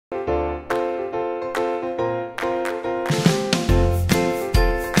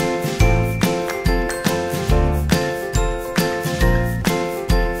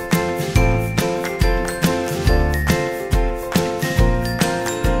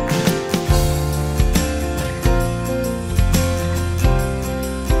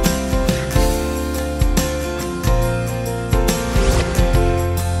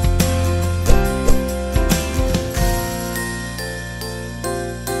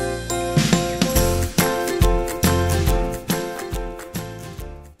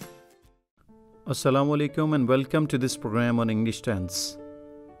Assalamu alaikum and welcome to this program on English tense.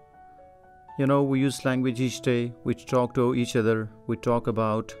 We use language each day, we talk to each other, we talk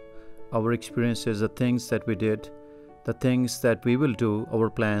about our experiences, the things that we did, the things that we will do, our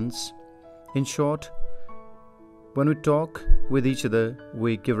plans. In short, when we talk with each other,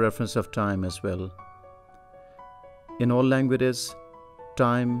 we give reference of time as well. In all languages,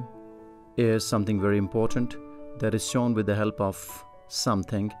 time is something very important that is shown with the help of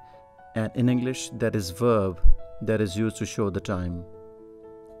something. And in English, that is verb that is used to show the time.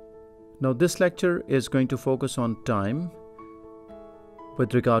 Now this lecture is going to focus on time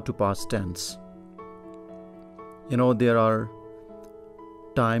with regard to past tense. There are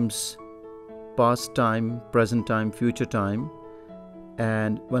times, past time, present time, future time.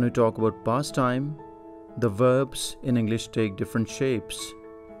 And when we talk about past time, the verbs in English take different shapes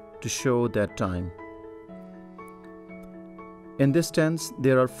to show that time. In this tense,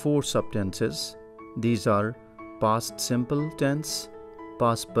 there are 4 subtenses. These are past simple tense,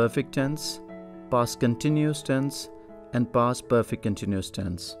 past perfect tense, past continuous tense, and past perfect continuous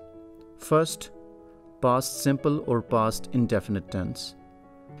tense. First, past simple or past indefinite tense.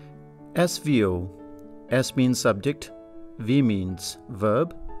 SVO. S means subject, V means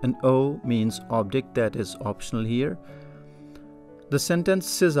verb, and O means object that is optional here. The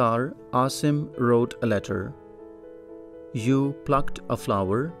sentences are: Asim wrote a letter. You plucked a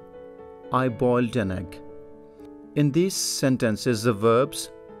flower. I boiled an egg. In these sentences, the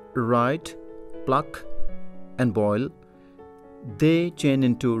verbs write, pluck, and boil, they change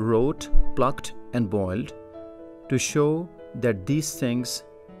into wrote, plucked, and boiled to show that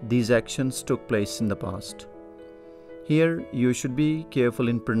these actions took place in the past. Here, you should be careful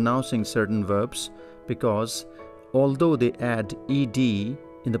in pronouncing certain verbs because although they add ed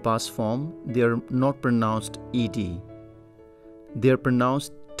in the past form, they are not pronounced ed. They are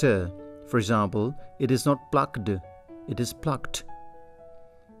pronounced t. For example, it is not plucked, it is plucked.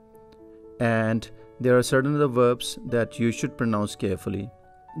 And there are certain other verbs that you should pronounce carefully.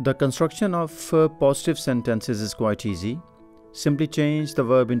 The construction of positive sentences is quite easy. Simply change the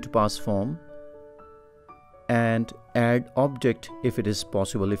verb into past form and add object if it is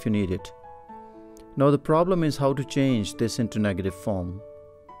possible, if you need it. Now the problem is how to change this into negative form.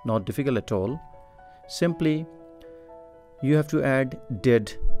 Not difficult at all. Simply you have to add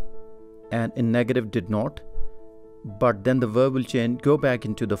did, and in negative did not, but then the verb will change, go back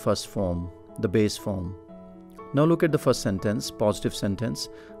into the first form, the base form. Now look at the first sentence, positive sentence.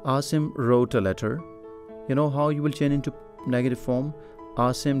 Asim wrote a letter. You know how you will change into negative form?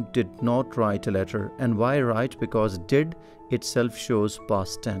 Asim did not write a letter. And why write? Because did itself shows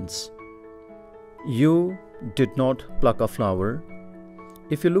past tense. You did not pluck a flower.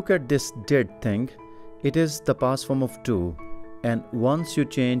 If you look at this did thing, it is the past form of do, and once you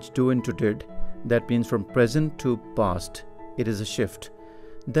change do into did, that means from present to past, it is a shift.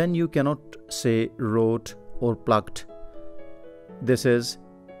 Then you cannot say wrote or plucked. This is,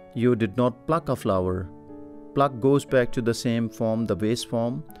 you did not pluck a flower. Pluck goes back to the same form, the base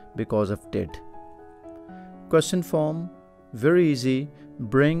form, because of did. Question form, very easy,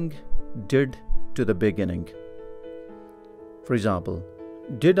 bring did to the beginning. For example,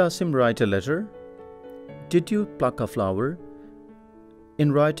 did Asim write a letter? Did you pluck a flower?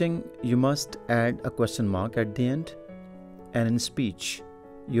 In writing, you must add a question mark at the end. And in speech,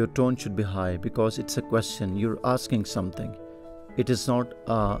 your tone should be high because it's a question. You're asking something. It is not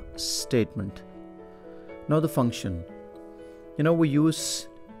a statement. Now the function. We use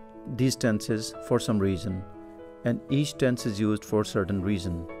these tenses for some reason. And each tense is used for a certain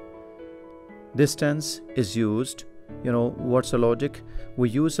reason. This tense is used, what's the logic? We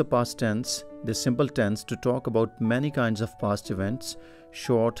use the past tense, the simple tense, to talk about many kinds of past events,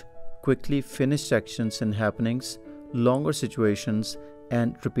 short, quickly finished actions and happenings, longer situations,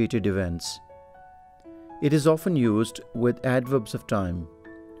 and repeated events. It is often used with adverbs of time.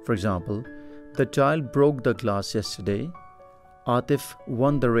 For example, the child broke the glass yesterday. Atif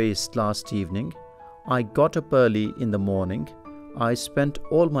won the race last evening. I got up early in the morning. I spent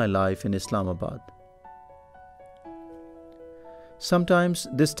all my life in Islamabad. Sometimes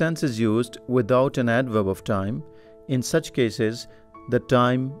this tense is used without an adverb of time. In such cases, the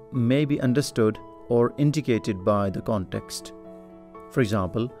time may be understood or indicated by the context. For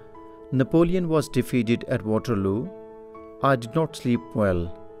example, Napoleon was defeated at Waterloo. I did not sleep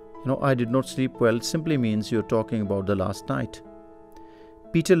well. I did not sleep well simply means you're talking about the last night.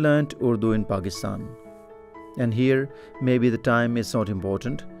 Peter learnt Urdu in Pakistan. And here, maybe the time is not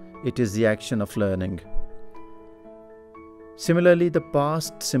important. It is the action of learning. Similarly, the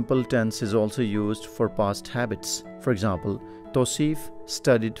past simple tense is also used for past habits. For example, Tosif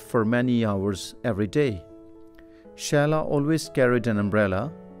studied for many hours every day. Shaila always carried an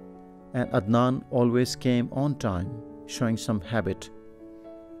umbrella, and Adnan always came on time, showing some habit.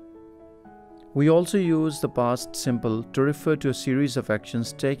 We also use the past simple to refer to a series of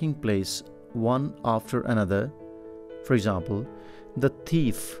actions taking place one after another. For example, the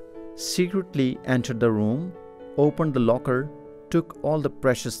thief secretly entered the room, opened the locker, took all the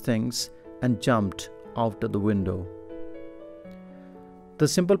precious things, and jumped out of the window. The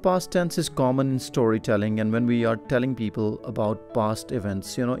simple past tense is common in storytelling, and when we are telling people about past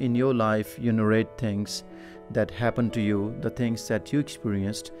events, in your life, you narrate things that happened to you, the things that you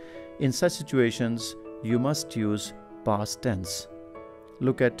experienced. In such situations, you must use past tense.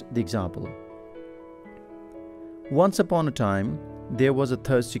 Look at the example. Once upon a time, there was a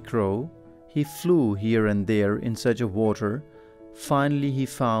thirsty crow. He flew here and there in search of water. Finally, he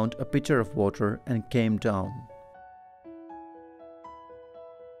found a pitcher of water and came down.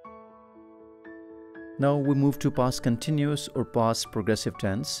 Now we move to past continuous or past progressive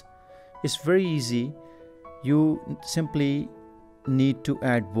tense. It's very easy. You simply need to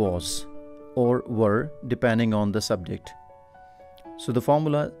add was or were depending on the subject. So the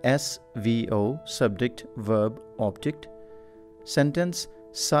formula SVO, subject, verb, object. Sentence,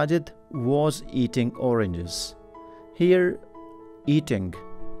 Sajid was eating oranges. Here, eating,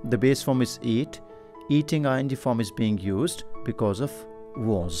 the base form is eat. Eating ing form is being used because of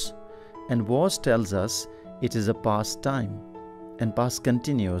was. And was tells us it is a past time, and past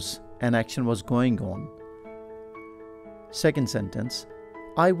continuous, an action was going on. Second sentence,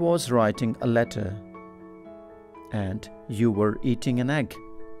 I was writing a letter and you were eating an egg.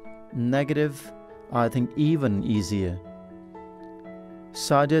 Negative, I think even easier.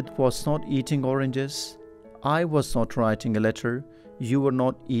 Sajid was not eating oranges. I was not writing a letter. You were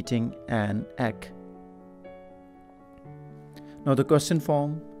not eating an egg. Now the question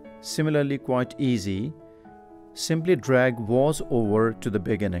form, similarly quite easy. Simply drag was over to the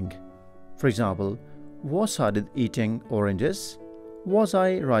beginning. For example, was Sajid eating oranges? Was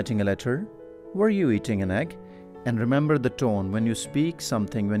I writing a letter? Were you eating an egg? And remember the tone. When you speak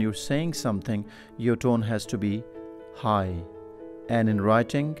something, when you're saying something, your tone has to be high. And in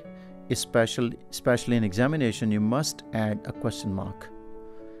writing, especially in examination, you must add a question mark.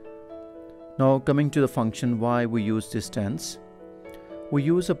 Now coming to the function, why we use this tense. We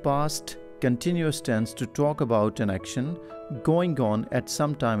use a past continuous tense to talk about an action going on at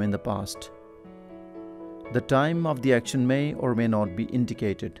some time in the past. The time of the action may or may not be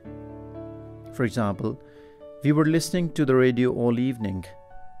indicated. For example, we were listening to the radio all evening.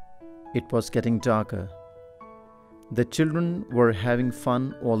 It was getting darker. The children were having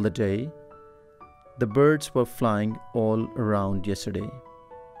fun all the day. The birds were flying all around yesterday.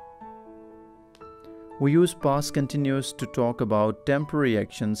 We use past continuous to talk about temporary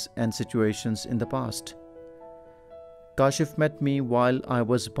actions and situations in the past. Kashif met me while I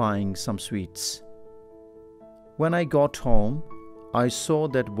was buying some sweets. When I got home, I saw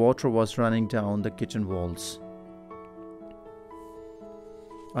that water was running down the kitchen walls.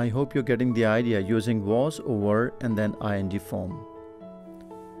 I hope you're getting the idea using was, or were, and then ing form.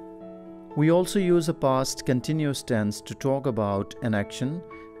 We also use a past continuous tense to talk about an action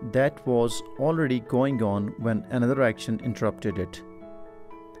that was already going on when another action interrupted it.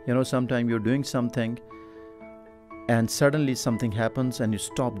 Sometimes you're doing something and suddenly something happens and you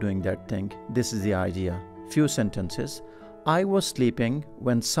stop doing that thing. This is the idea. Few sentences. I was sleeping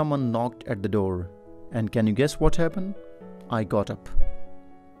when someone knocked at the door. And can you guess what happened? I got up.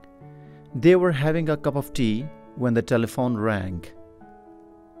 They were having a cup of tea when the telephone rang.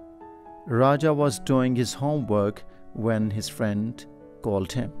 Raja was doing his homework when his friend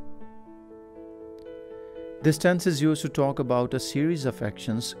called him. This tense is used to talk about a series of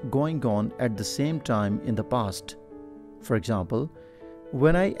actions going on at the same time in the past. For example,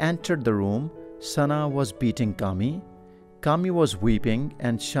 when I entered the room, Sana was beating Kami, Kami was weeping,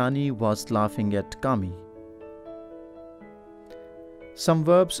 and Shani was laughing at Kami. Some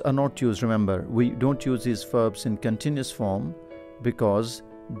verbs are not used. Remember, we don't use these verbs in continuous form because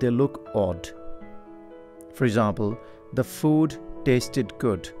they look odd. For example, the food tasted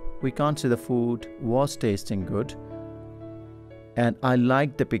good. We can't say the food was tasting good. And I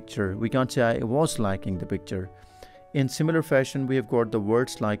liked the picture. We can't say I was liking the picture. In similar fashion, we have got the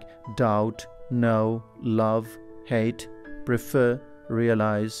words like doubt, know, love, hate, prefer,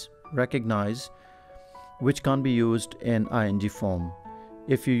 realize, recognize, which can't be used in ing form.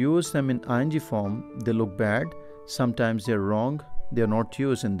 If you use them in ing form, they look bad. Sometimes they're wrong. They're not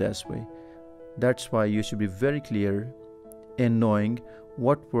used in this way. That's why you should be very clear in knowing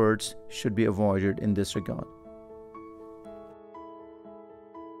what words should be avoided in this regard.